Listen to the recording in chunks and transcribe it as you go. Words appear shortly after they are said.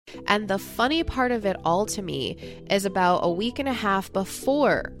And the funny part of it all to me is about a week and a half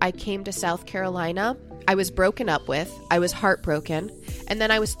before I came to South Carolina, I was broken up with, I was heartbroken, and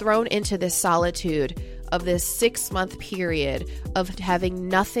then I was thrown into this solitude of this 6-month period of having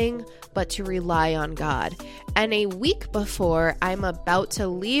nothing but to rely on God. And a week before I'm about to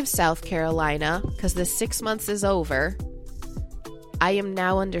leave South Carolina, because the 6 months is over, I am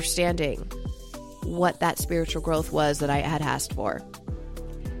now understanding what that spiritual growth was that I had asked for.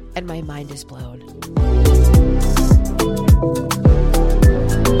 And my mind is blown.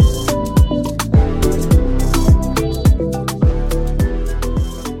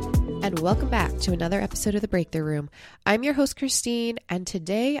 And welcome back to another episode of The Breakthrough Room. I'm your host, Christine, and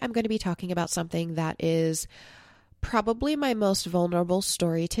today I'm going to be talking about something that is probably my most vulnerable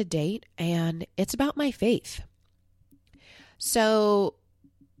story to date, and it's about my faith. So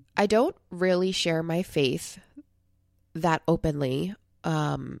I don't really share my faith that openly.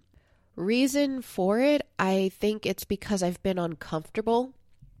 Reason for it, I think it's because I've been uncomfortable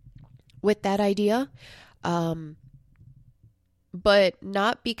with that idea. But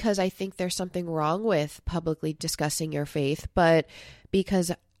not because I think there's something wrong with publicly discussing your faith, but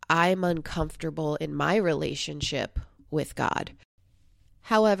because I'm uncomfortable in my relationship with God.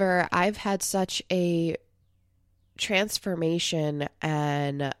 However, I've had such a transformation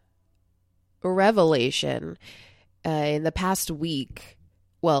and revelation in the past week.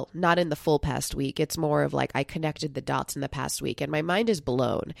 Well, not in the full past week. It's more of like I connected the dots in the past week and my mind is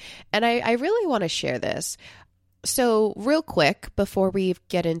blown. And I really want to share this. So real quick, before we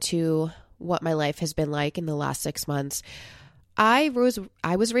get into what my life has been like in the last 6 months, I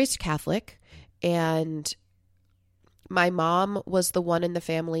was raised Catholic, and my mom was the one in the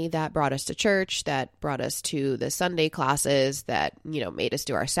family that brought us to church, that brought us to the Sunday classes, that, made us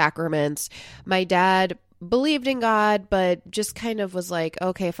do our sacraments. My dad believed in God, but just kind of was like,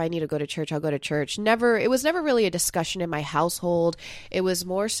 okay, if I need to go to church, I'll go to church. It was never really a discussion in my household. It was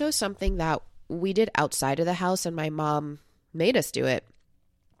more so something that we did outside of the house, and my mom made us do it.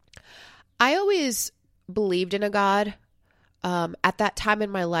 I always believed in a God. At that time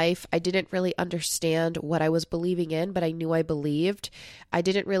in my life, I didn't really understand what I was believing in, but I knew I believed. I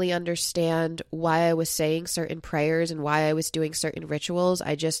didn't really understand why I was saying certain prayers and why I was doing certain rituals.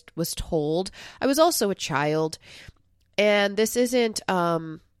 I just was told. I was also a child, and this is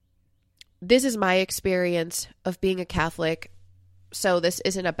my experience of being a Catholic. So this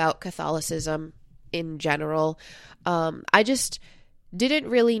isn't about Catholicism in general. I just didn't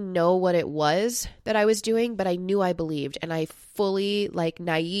really know what it was that I was doing, but I knew I believed, and I fully,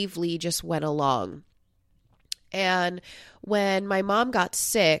 naively just went along. And when my mom got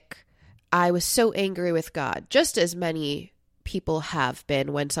sick, I was so angry with God, just as many people have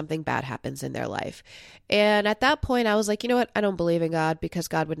been when something bad happens in their life. And at that point, I was like, you know what? I don't believe in God because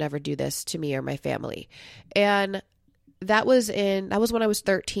God would never do this to me or my family. And that was when I was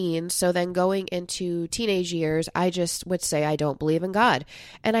 13. So then going into teenage years, I just would say I don't believe in God.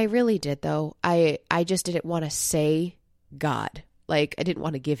 And I really did, though. I just didn't want to say God. I didn't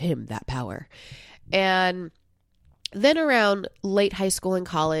want to give him that power. And then around late high school and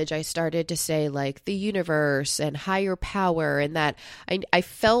college, I started to say the universe and higher power, and that I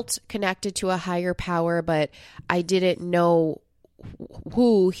felt connected to a higher power, but I didn't know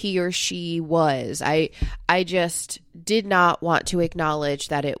who he or she was. I just did not want to acknowledge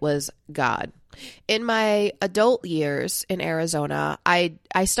that it was God. In my adult years in Arizona, I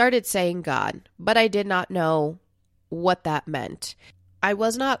started saying God, but I did not know what that meant. I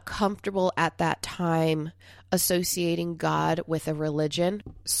was not comfortable at that time associating God with a religion,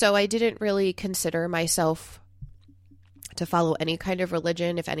 so I didn't really consider myself to follow any kind of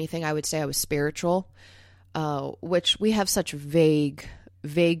religion. If anything, I would say I was spiritual. Which we have such vague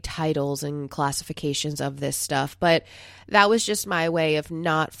titles and classifications of this stuff, but that was just my way of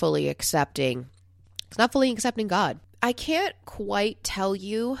not fully accepting God. I can't quite tell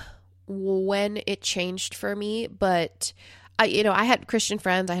you when it changed for me, but I had Christian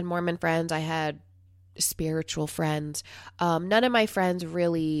friends, I had Mormon friends, I had spiritual friends. None of my friends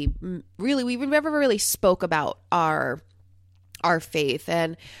we never really spoke about our faith.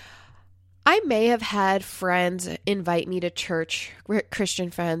 And I may have had friends invite me to church,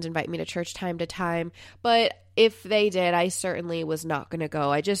 Christian friends invite me to church time to time, but if they did, I certainly was not going to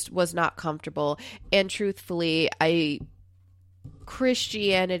go. I just was not comfortable. And truthfully,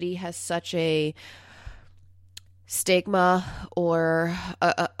 Christianity has such a stigma, or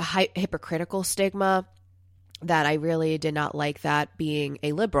a hypocritical stigma, that I really did not like that, being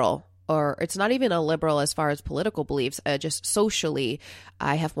a liberal or it's not even a liberal as far as political beliefs, just socially,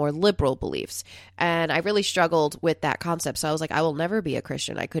 I have more liberal beliefs. And I really struggled with that concept. So I was like, I will never be a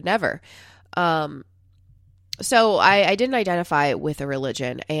Christian. I could never. So I didn't identify with a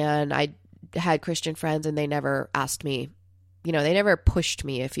religion, and I had Christian friends, and they never asked me, they never pushed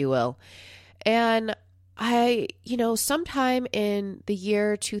me, if you will. And I, sometime in the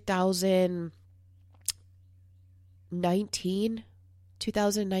year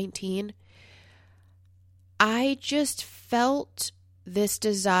 2019, I just felt this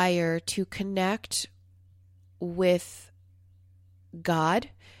desire to connect with God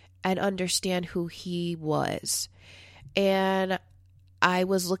and understand who He was. And I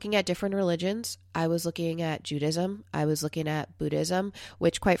was looking at different religions. I was looking at Judaism. I was looking at Buddhism,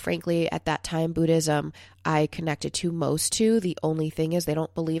 which quite frankly, at that time, Buddhism, I connected to most to. The only thing is they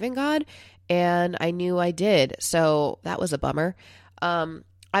don't believe in God. And I knew I did. So that was a bummer.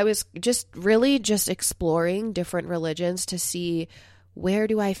 I was just exploring different religions to see where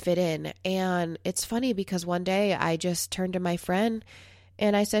do I fit in. And it's funny because one day I just turned to my friend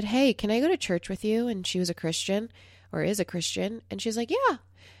and I said, hey, can I go to church with you? And she was a Christian, or is a Christian. And she's like, yeah.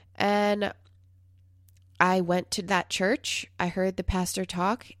 And I went to that church. I heard the pastor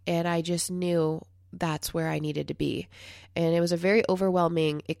talk, and I just knew that's where I needed to be. And it was a very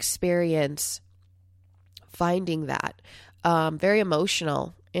overwhelming experience finding that. Very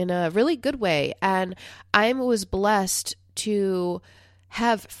emotional in a really good way. And I was blessed to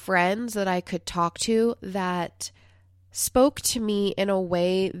have friends that I could talk to that spoke to me in a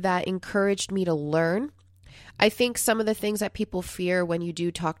way that encouraged me to learn. I think some of the things that people fear when you do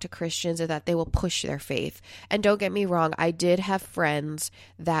talk to Christians is that they will push their faith. And don't get me wrong, I did have friends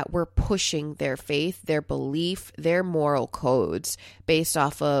that were pushing their faith, their belief, their moral codes based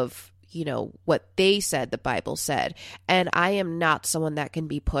off of, what they said the Bible said. And I am not someone that can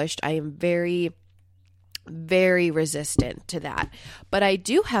be pushed. I am very, very resistant to that. But I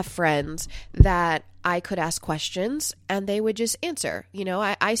do have friends that I could ask questions and they would just answer.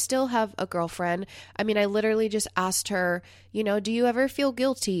 I still have a girlfriend. I mean, I literally just asked her, do you ever feel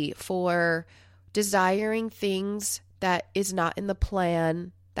guilty for desiring things that is not in the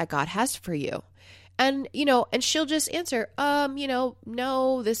plan that God has for you? And, and she'll just answer,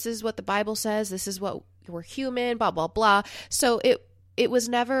 no, this is what the Bible says. This is what we're human, blah, blah, blah. So it was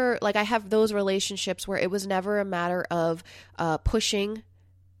never like I have those relationships where it was never a matter of pushing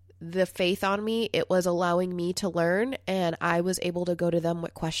the faith on me. It was allowing me to learn, and I was able to go to them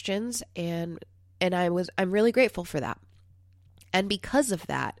with questions, and I'm really grateful for that. And because of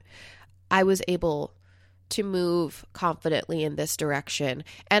that, I was able to move confidently in this direction.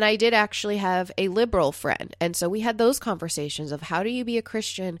 And I did actually have a liberal friend. And so we had those conversations of how do you be a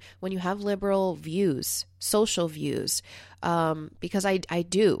Christian when you have liberal views, social views? Because I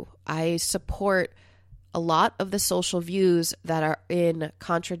do. I support a lot of the social views that are in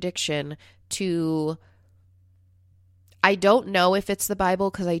contradiction to, I don't know if it's the Bible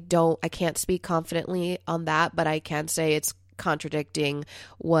because I can't speak confidently on that, but I can say it's contradicting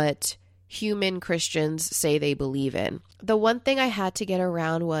what human Christians say they believe in. The one thing I had to get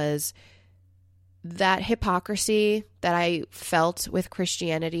around was that hypocrisy that I felt with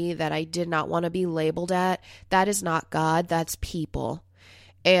Christianity that I did not want to be labeled at. That is not God, that's people.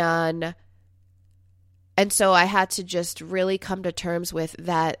 And so I had to just really come to terms with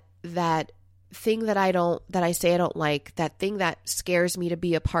that thing that I say I don't like, that thing that scares me to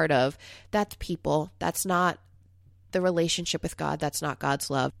be a part of. That's people. That's not the relationship with God. That's not God's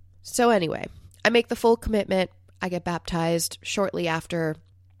love. So anyway, I make the full commitment. I get baptized shortly after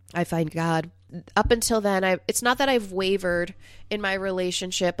I find God. Up until then, it's not that I've wavered in my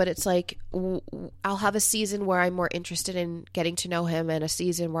relationship, but it's like I'll have a season where I'm more interested in getting to know Him, and a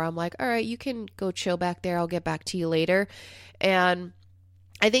season where I'm like, all right, you can go chill back there. I'll get back to you later. And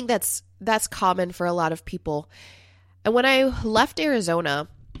I think that's common for a lot of people. And when I left Arizona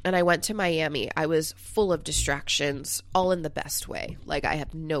and I went to Miami, I was full of distractions, all in the best way. Like, I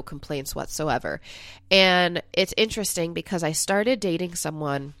have no complaints whatsoever. And it's interesting because I started dating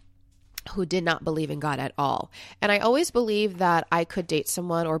someone who did not believe in God at all. And I always believed that I could date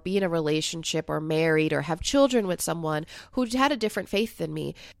someone or be in a relationship or married or have children with someone who had a different faith than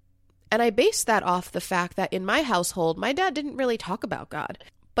me. And I based that off the fact that in my household, my dad didn't really talk about God,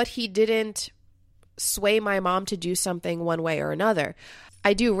 but he didn't sway my mom to do something one way or another.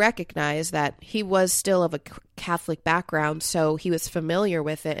 I do recognize that he was still of a Catholic background, so he was familiar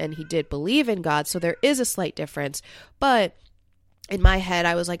with it and he did believe in God. So there is a slight difference. But in my head,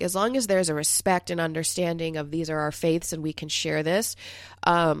 I was like, as long as there's a respect and understanding of these are our faiths and we can share this,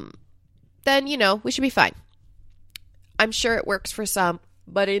 then, we should be fine. I'm sure it works for some,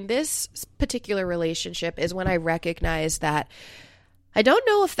 But in this particular relationship is when I recognized that I don't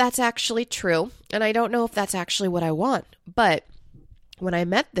know if that's actually true, and I don't know if that's actually what I want. But when I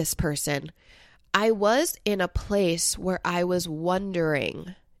met this person, I was in a place where I was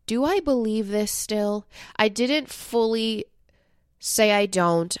wondering, do I believe this still? I didn't fully say I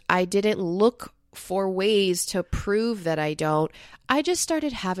don't. I didn't look for ways to prove that I don't. I just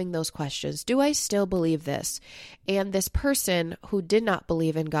started having those questions. Do I still believe this? And this person who did not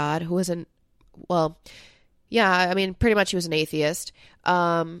believe in God, who was pretty much he was an atheist.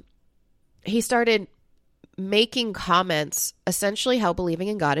 He started making comments essentially how believing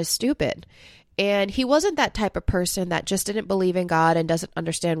in God is stupid. And he wasn't that type of person that just didn't believe in God and doesn't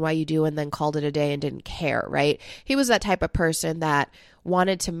understand why you do and then called it a day and didn't care, right? He was that type of person that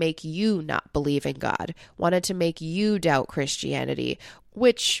wanted to make you not believe in God, wanted to make you doubt Christianity,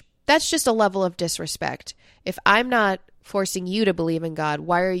 which that's just a level of disrespect. If I'm not forcing you to believe in God,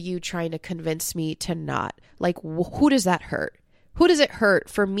 why are you trying to convince me to not? Like, who does that hurt? Who does it hurt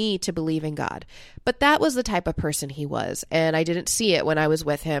for me to believe in God? But that was the type of person he was, and I didn't see it when I was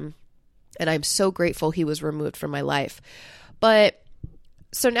with him. And I'm so grateful he was removed from my life. But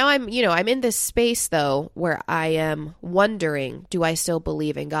so now I'm in this space though, where I am wondering, do I still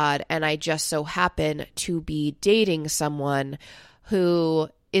believe in God? And I just so happen to be dating someone who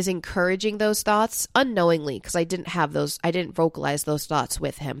is encouraging those thoughts unknowingly, because I didn't vocalize those thoughts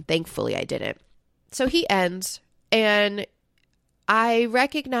with him. Thankfully I didn't. So he ends, and I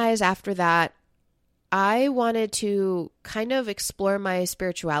recognize after that, I wanted to kind of explore my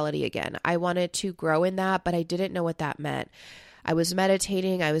spirituality again. I wanted to grow in that, but I didn't know what that meant. I was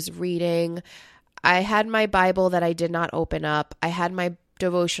meditating, I was reading. I had my Bible that I did not open up. I had my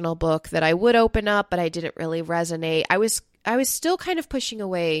devotional book that I would open up, but I didn't really resonate. I was still kind of pushing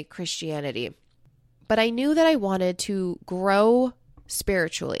away Christianity, but I knew that I wanted to grow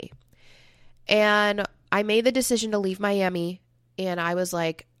spiritually. And I made the decision to leave Miami. And I was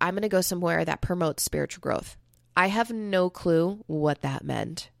like, I'm going to go somewhere that promotes spiritual growth. I have no clue what that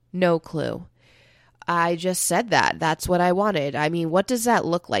meant. No clue. I just said that. That's what I wanted. I mean, what does that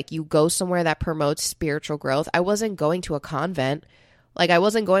look like? You go somewhere that promotes spiritual growth. I wasn't going to a convent. Like, I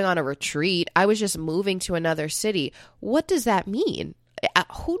wasn't going on a retreat. I was just moving to another city. What does that mean?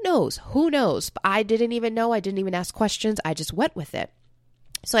 Who knows? Who knows? I didn't even know. I didn't even ask questions. I just went with it.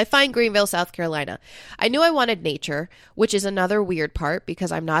 So I find Greenville, South Carolina. I knew I wanted nature, which is another weird part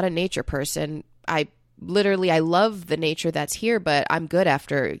because I'm not a nature person. I love the nature that's here, but I'm good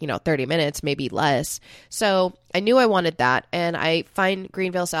after, 30 minutes, maybe less. So I knew I wanted that. And I find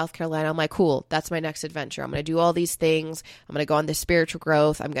Greenville, South Carolina. I'm like, cool, that's my next adventure. I'm going to do all these things. I'm going to go on this spiritual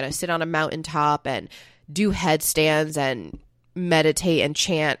growth. I'm going to sit on a mountaintop and do headstands and meditate and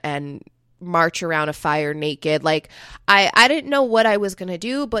chant and march around a fire naked. Like, I didn't know what I was going to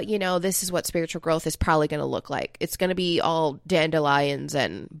do, but this is what spiritual growth is probably going to look like. It's going to be all dandelions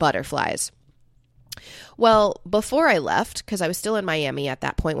and butterflies. Well, before I left, because I was still in Miami at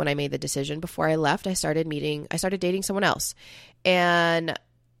that point when I made the decision, before I left, I started dating someone else. And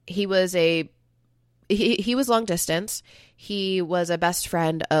he was long distance. He was a best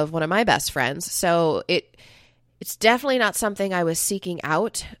friend of one of my best friends. So it's definitely not something I was seeking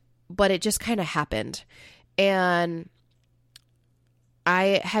out, but it just kind of happened. And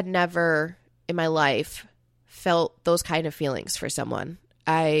I had never in my life felt those kind of feelings for someone.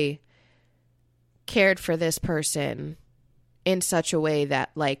 I cared for this person in such a way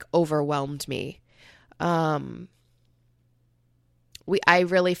that overwhelmed me. I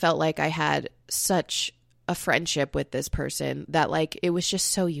really felt like I had such a friendship with this person that it was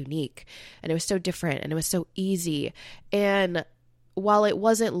just so unique and it was so different and it was so easy. And while it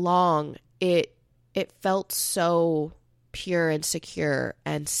wasn't long, it felt so pure and secure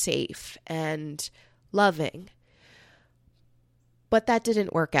and safe and loving. But that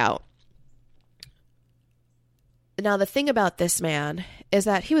didn't work out. Now, the thing about this man is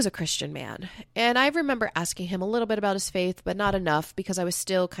that he was a Christian man. And I remember asking him a little bit about his faith, but not enough because I was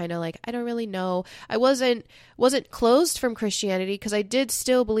still kind of I don't really know. I wasn't closed from Christianity because I did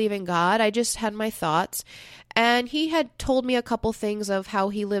still believe in God. I just had my thoughts. And he had told me a couple things of how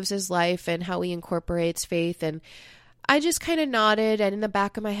he lives his life and how he incorporates faith. And I just kind of nodded. And in the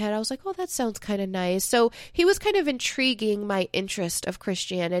back of my head, I was like, oh, that sounds kind of nice. So he was kind of intriguing my interest of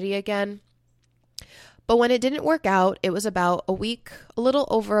Christianity again. But when it didn't work out, it was about a little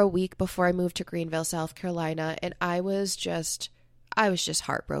over a week before I moved to Greenville, South Carolina. And I was just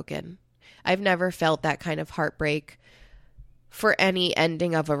heartbroken. I've never felt that kind of heartbreak for any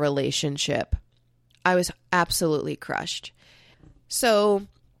ending of a relationship. I was absolutely crushed. So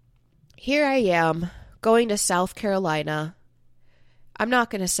here I am going to South Carolina. I'm not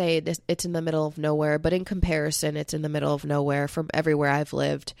going to say it's in the middle of nowhere, but in comparison, it's in the middle of nowhere from everywhere I've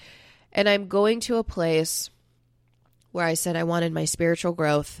lived. And I'm going to a place where I said I wanted my spiritual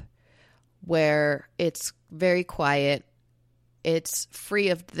growth, where it's very quiet, it's free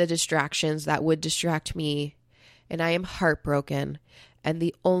of the distractions that would distract me, and I am heartbroken. And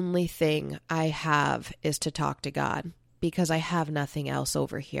the only thing I have is to talk to God, because I have nothing else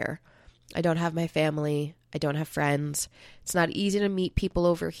over here. I don't have my family. I don't have friends. It's not easy to meet people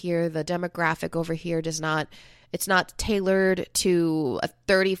over here. The demographic over here it's not tailored to a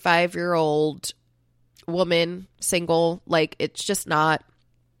 35-year-old woman, single. Like, it's just not.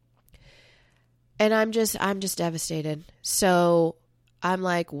 And I'm just devastated. So I'm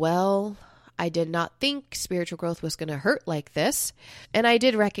like, well, I did not think spiritual growth was going to hurt like this. And I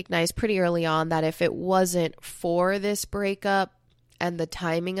did recognize pretty early on that if it wasn't for this breakup and the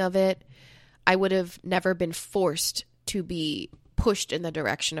timing of it, I would have never been forced to be pushed in the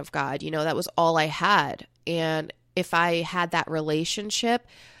direction of God. You know, that was all I had. And if I had that relationship,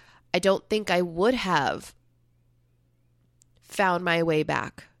 I don't think I would have found my way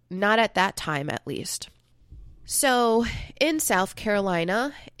back. Not at that time, at least. So in South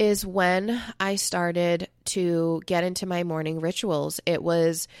Carolina is when I started to get into my morning rituals. It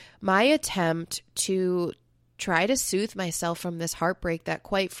was my attempt to try to soothe myself from this heartbreak that,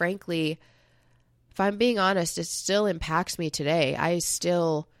 quite frankly, if I'm being honest, it still impacts me today. I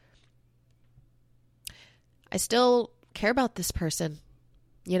still care about this person,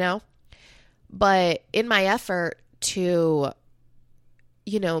 you know? But in my effort to,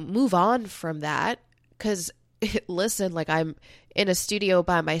 you know, move on from that, because listen, like, I'm in a studio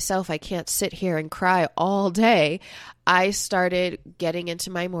by myself. I can't sit here and cry all day. I started getting into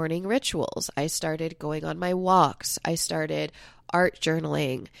my morning rituals. I started going on my walks. I started art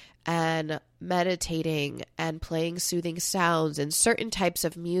journaling and meditating and playing soothing sounds and certain types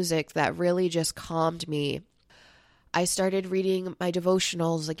of music that really just calmed me. I started reading my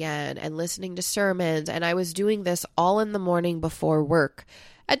devotionals again and listening to sermons, and I was doing this all in the morning before work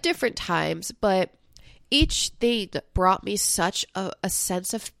at different times, but each thing brought me such a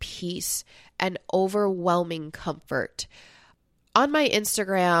sense of peace and overwhelming comfort. On my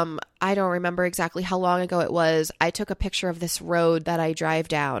Instagram, I don't remember exactly how long ago it was, I took a picture of this road that I drive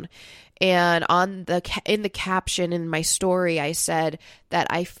down. And in the caption in my story, I said that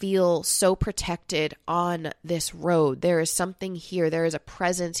I feel so protected on this road. There is something here. There is a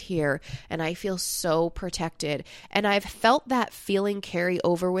presence here, and I feel so protected. And I've felt that feeling carry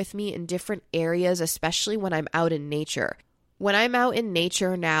over with me in different areas, especially when I'm out in nature. When I'm out in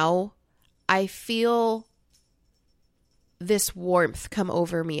nature now, I feel this warmth come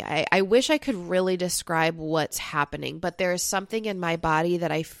over me. I wish I could really describe what's happening, but there is something in my body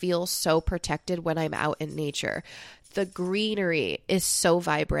that I feel so protected when I'm out in nature. The greenery is so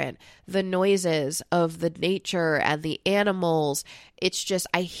vibrant. The noises of the nature and the animals, it's just,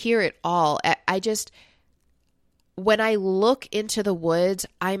 I hear it all. When I look into the woods,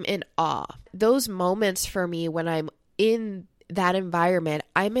 I'm in awe. Those moments for me when I'm in that environment,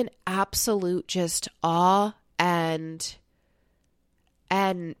 I'm in absolute just awe and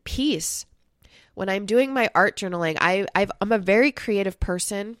peace. When I'm doing my art journaling, I'm a very creative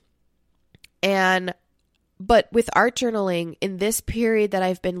person, but with art journaling in this period that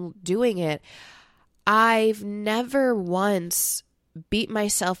I've been doing it, I've never once beat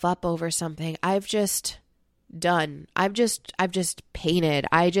myself up over something. I've just done. I've just painted.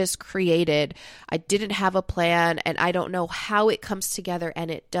 I just created. I didn't have a plan, and I don't know how it comes together, and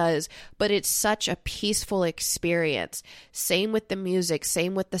it does, but it's such a peaceful experience. Same with the music,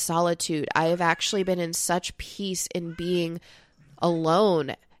 same with the solitude. I have actually been in such peace in being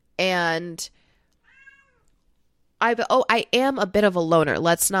alone, and I am a bit of a loner.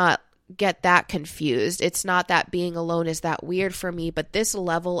 Let's not get that confused. It's not that being alone is that weird for me, but this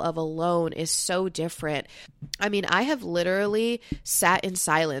level of alone is so different. I mean, I have literally sat in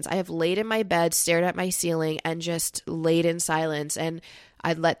silence. I have laid in my bed, stared at my ceiling, and just laid in silence. And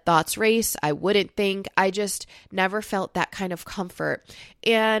I'd let thoughts race. I wouldn't think. I just never felt that kind of comfort.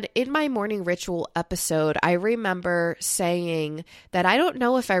 And in my morning ritual episode, I remember saying that I don't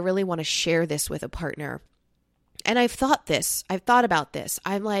know if I really want to share this with a partner. And I've thought about this.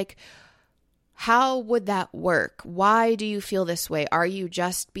 I'm like, how would that work? Why do you feel this way? Are you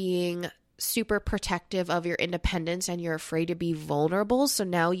just being super protective of your independence and you're afraid to be vulnerable, so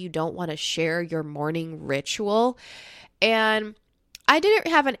now you don't want to share your morning ritual? And I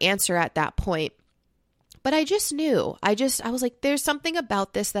didn't have an answer at that point, but I just knew. I was like, there's something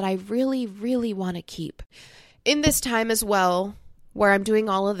about this that I really, really want to keep. In this time as well, where I'm doing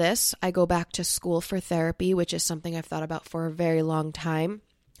all of this, I go back to school for therapy, which is something I've thought about for a very long time.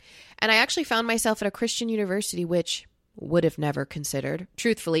 And I actually found myself at a Christian university, which would have never considered.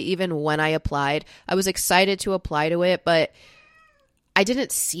 Truthfully, even when I applied, I was excited to apply to it, but I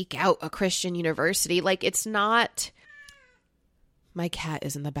didn't seek out a Christian university. Like, it's not... My cat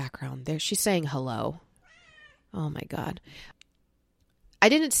is in the background there. She's saying hello. Oh my God. I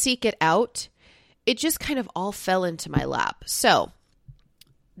didn't seek it out. It just kind of all fell into my lap. So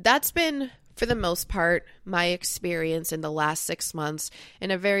that's been, for the most part, my experience in the last 6 months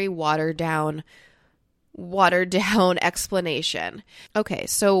in a very watered down explanation. Okay,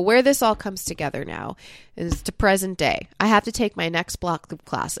 so where this all comes together now is to present day. I have to take my next block of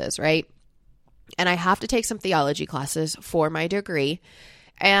classes, right? And I have to take some theology classes for my degree.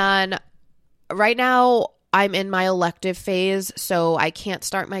 And right now I'm in my elective phase, so I can't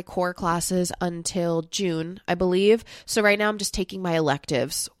start my core classes until June, I believe. So right now I'm just taking my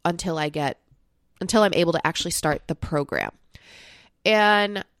electives until I'm able to actually start the program.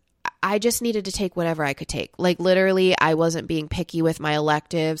 And I just needed to take whatever I could take. Like, literally, I wasn't being picky with my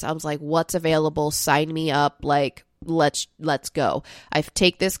electives. I was like, what's available? Sign me up. Like, let's go. I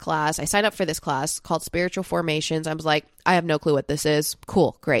take this class. I signed up for this class called Spiritual Formations. I was like, I have no clue what this is.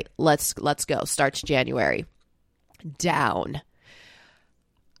 Cool. Great. Let's go. Starts January. Down.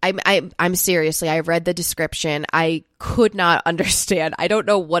 I'm seriously, I read the description. I could not understand. I don't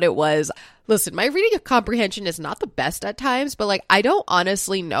know what it was. Listen, my reading comprehension is not the best at times, but like, I don't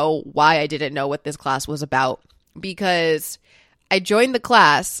honestly know why I didn't know what this class was about, because I joined the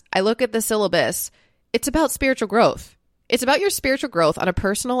class. I look at the syllabus. It's about spiritual growth. It's about your spiritual growth on a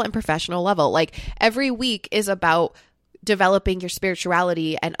personal and professional level. Like, every week is about developing your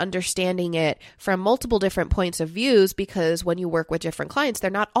spirituality and understanding it from multiple different points of views, because when you work with different clients, they're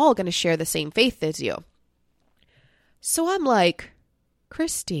not all going to share the same faith as you. So I'm like,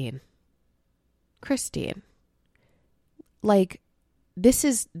 Christine, like, this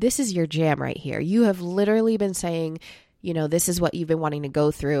is your jam right here. You have literally been saying, this is what you've been wanting to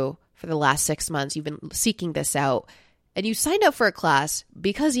go through for the last 6 months. You've been seeking this out, and you signed up for a class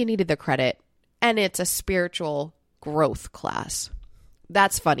because you needed the credit, and it's a spiritual growth class.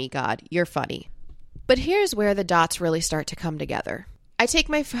 That's funny, God. You're funny. But here's where the dots really start to come together. I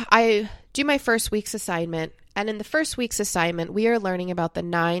do my first week's assignment, and in the first week's assignment, we are learning about the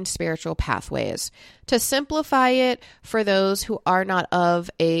 9 spiritual pathways. To simplify it for those who are not of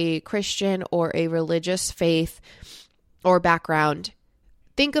a Christian or a religious faith or background,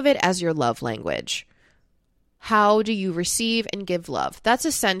 think of it as your love language. How do you receive and give love? That's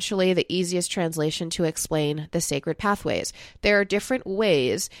essentially the easiest translation to explain the sacred pathways. There are different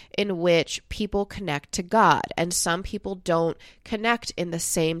ways in which people connect to God, and some people don't connect in the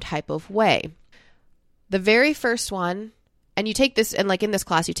same type of way. The very first one, and you take this, and like in this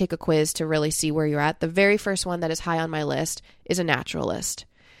class, you take a quiz to really see where you're at. The very first one that is high on my list is a naturalist.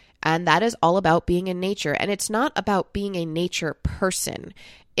 And that is all about being in nature. And it's not about being a nature person.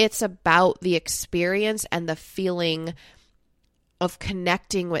 It's about the experience and the feeling of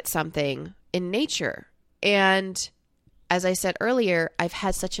connecting with something in nature. And as I said earlier, I've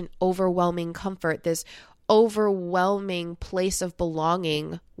had such an overwhelming comfort, this overwhelming place of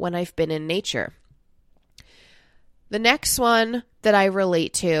belonging when I've been in nature. The next one that I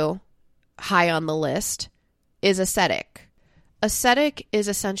relate to, high on the list, is ascetic. Ascetic is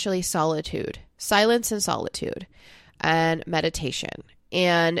essentially solitude, silence and solitude, and meditation.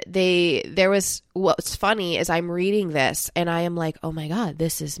 And what's funny is I'm reading this and I am like, oh my God,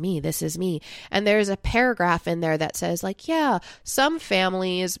 this is me. And there's a paragraph in there that says like, yeah, some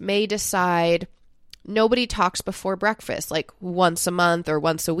families may decide nobody talks before breakfast, like once a month or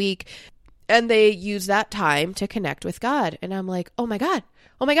once a week. And they use that time to connect with God. And I'm like, oh my God,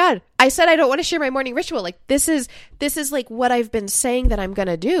 I said I don't want to share my morning ritual. Like this is like what I've been saying that I'm going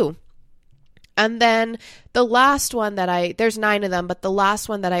to do. And then the last one there's 9 of them, but the last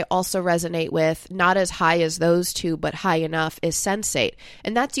one that I also resonate with, not as high as those two, but high enough, is sensate.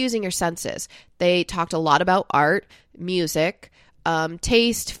 And that's using your senses. They talked a lot about art, music,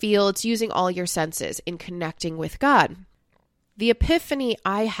 taste, feel. It's using all your senses in connecting with God. The epiphany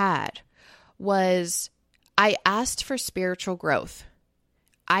I had was I asked for spiritual growth.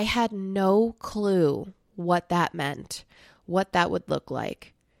 I had no clue what that meant, what that would look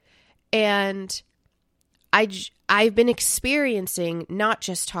like. And I've been experiencing not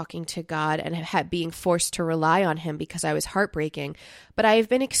just talking to God and being forced to rely on him because I was heartbreaking, but I've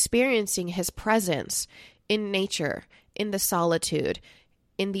been experiencing his presence in nature, in the solitude,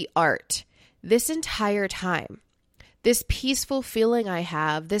 in the art, this entire time. this peaceful feeling I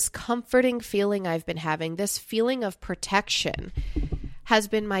have, this comforting feeling I've been having, this feeling of protection has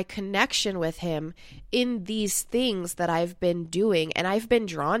been my connection with him in these things that I've been doing, and I've been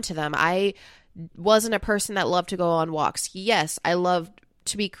drawn to them. I wasn't a person that loved to go on walks. Yes, I loved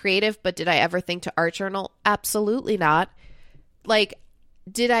to be creative, but did I ever think to art journal? Absolutely not. Like,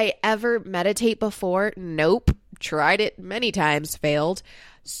 did I ever meditate before? Nope. Tried it many times, failed.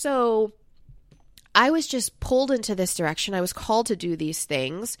 So I was just pulled into this direction. I was called to do these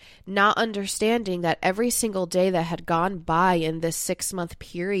things, not understanding that every single day that had gone by in this 6-month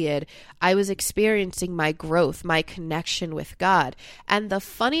period, I was experiencing my growth, my connection with God. And the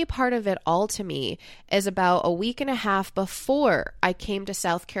funny part of it all to me is about a week and a half before I came to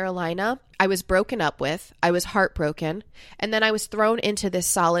South Carolina, I was broken up with, I was heartbroken, and then I was thrown into this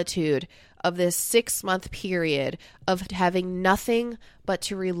solitude of this 6-month period of having nothing but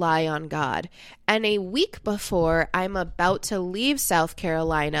to rely on God. And a week before I'm about to leave South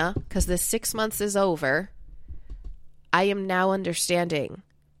Carolina, because the 6 months is over, I am now understanding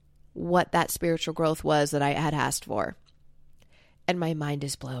what that spiritual growth was that I had asked for. And my mind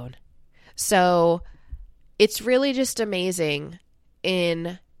is blown. So it's really just amazing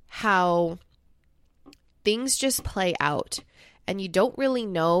in how things just play out, and you don't really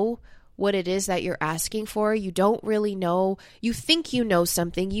know what it is that you're asking for. You don't really know. You think you know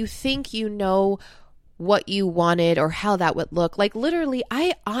something. You think you know what you wanted or how that would look. Like, literally,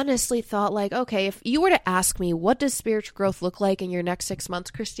 I honestly thought, like, okay, if you were to ask me, what does spiritual growth look like in your next 6 months,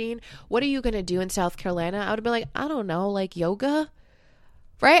 Christine? What are you going to do in South Carolina? I would have been like, I don't know, like yoga,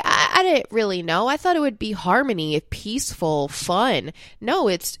 right? I didn't really know. I thought it would be harmony, peaceful, fun. No,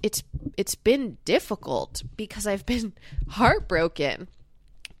 it's been difficult because I've been heartbroken.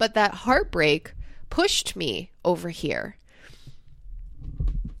 But that heartbreak pushed me over here.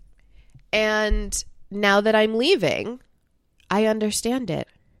 And now that I'm leaving, I understand it.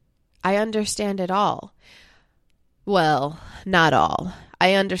 I understand it all. Well, not all.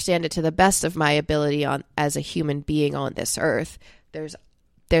 I understand it to the best of my ability as a human being on this earth.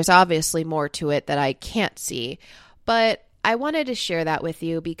 There's obviously more to it that I can't see. But I wanted to share that with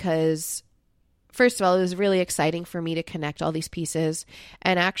you because, first of all, it was really exciting for me to connect all these pieces.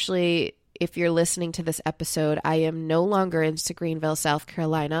 And actually, if you're listening to this episode, I am no longer in Greenville, South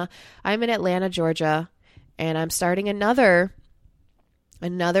Carolina. I'm in Atlanta, Georgia, and I'm starting another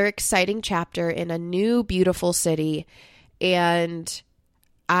exciting chapter in a new, beautiful city. And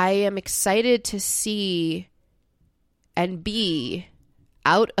I am excited to see and be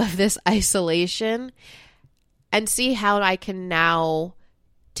out of this isolation and see how I can now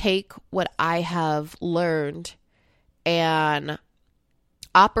take what I have learned and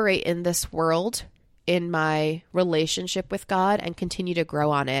operate in this world in my relationship with God and continue to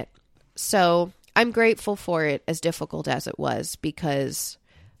grow on it. So I'm grateful for it, as difficult as it was, because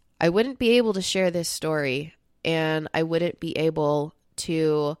I wouldn't be able to share this story and I wouldn't be able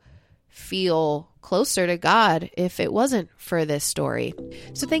to feel closer to God if it wasn't for this story.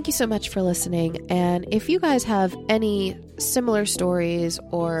 So thank you so much for listening. And if you guys have any similar stories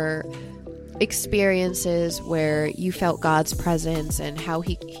or experiences where you felt God's presence and how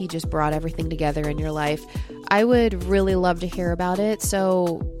he just brought everything together in your life, I would really love to hear about it.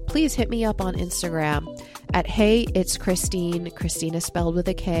 So please hit me up on Instagram at Hey It's Christine. Christine is spelled with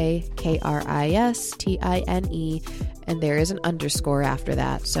a K, Kristine, and there is an underscore after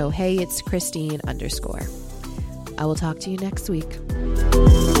that. So Hey It's Christine _. I will talk to you next week.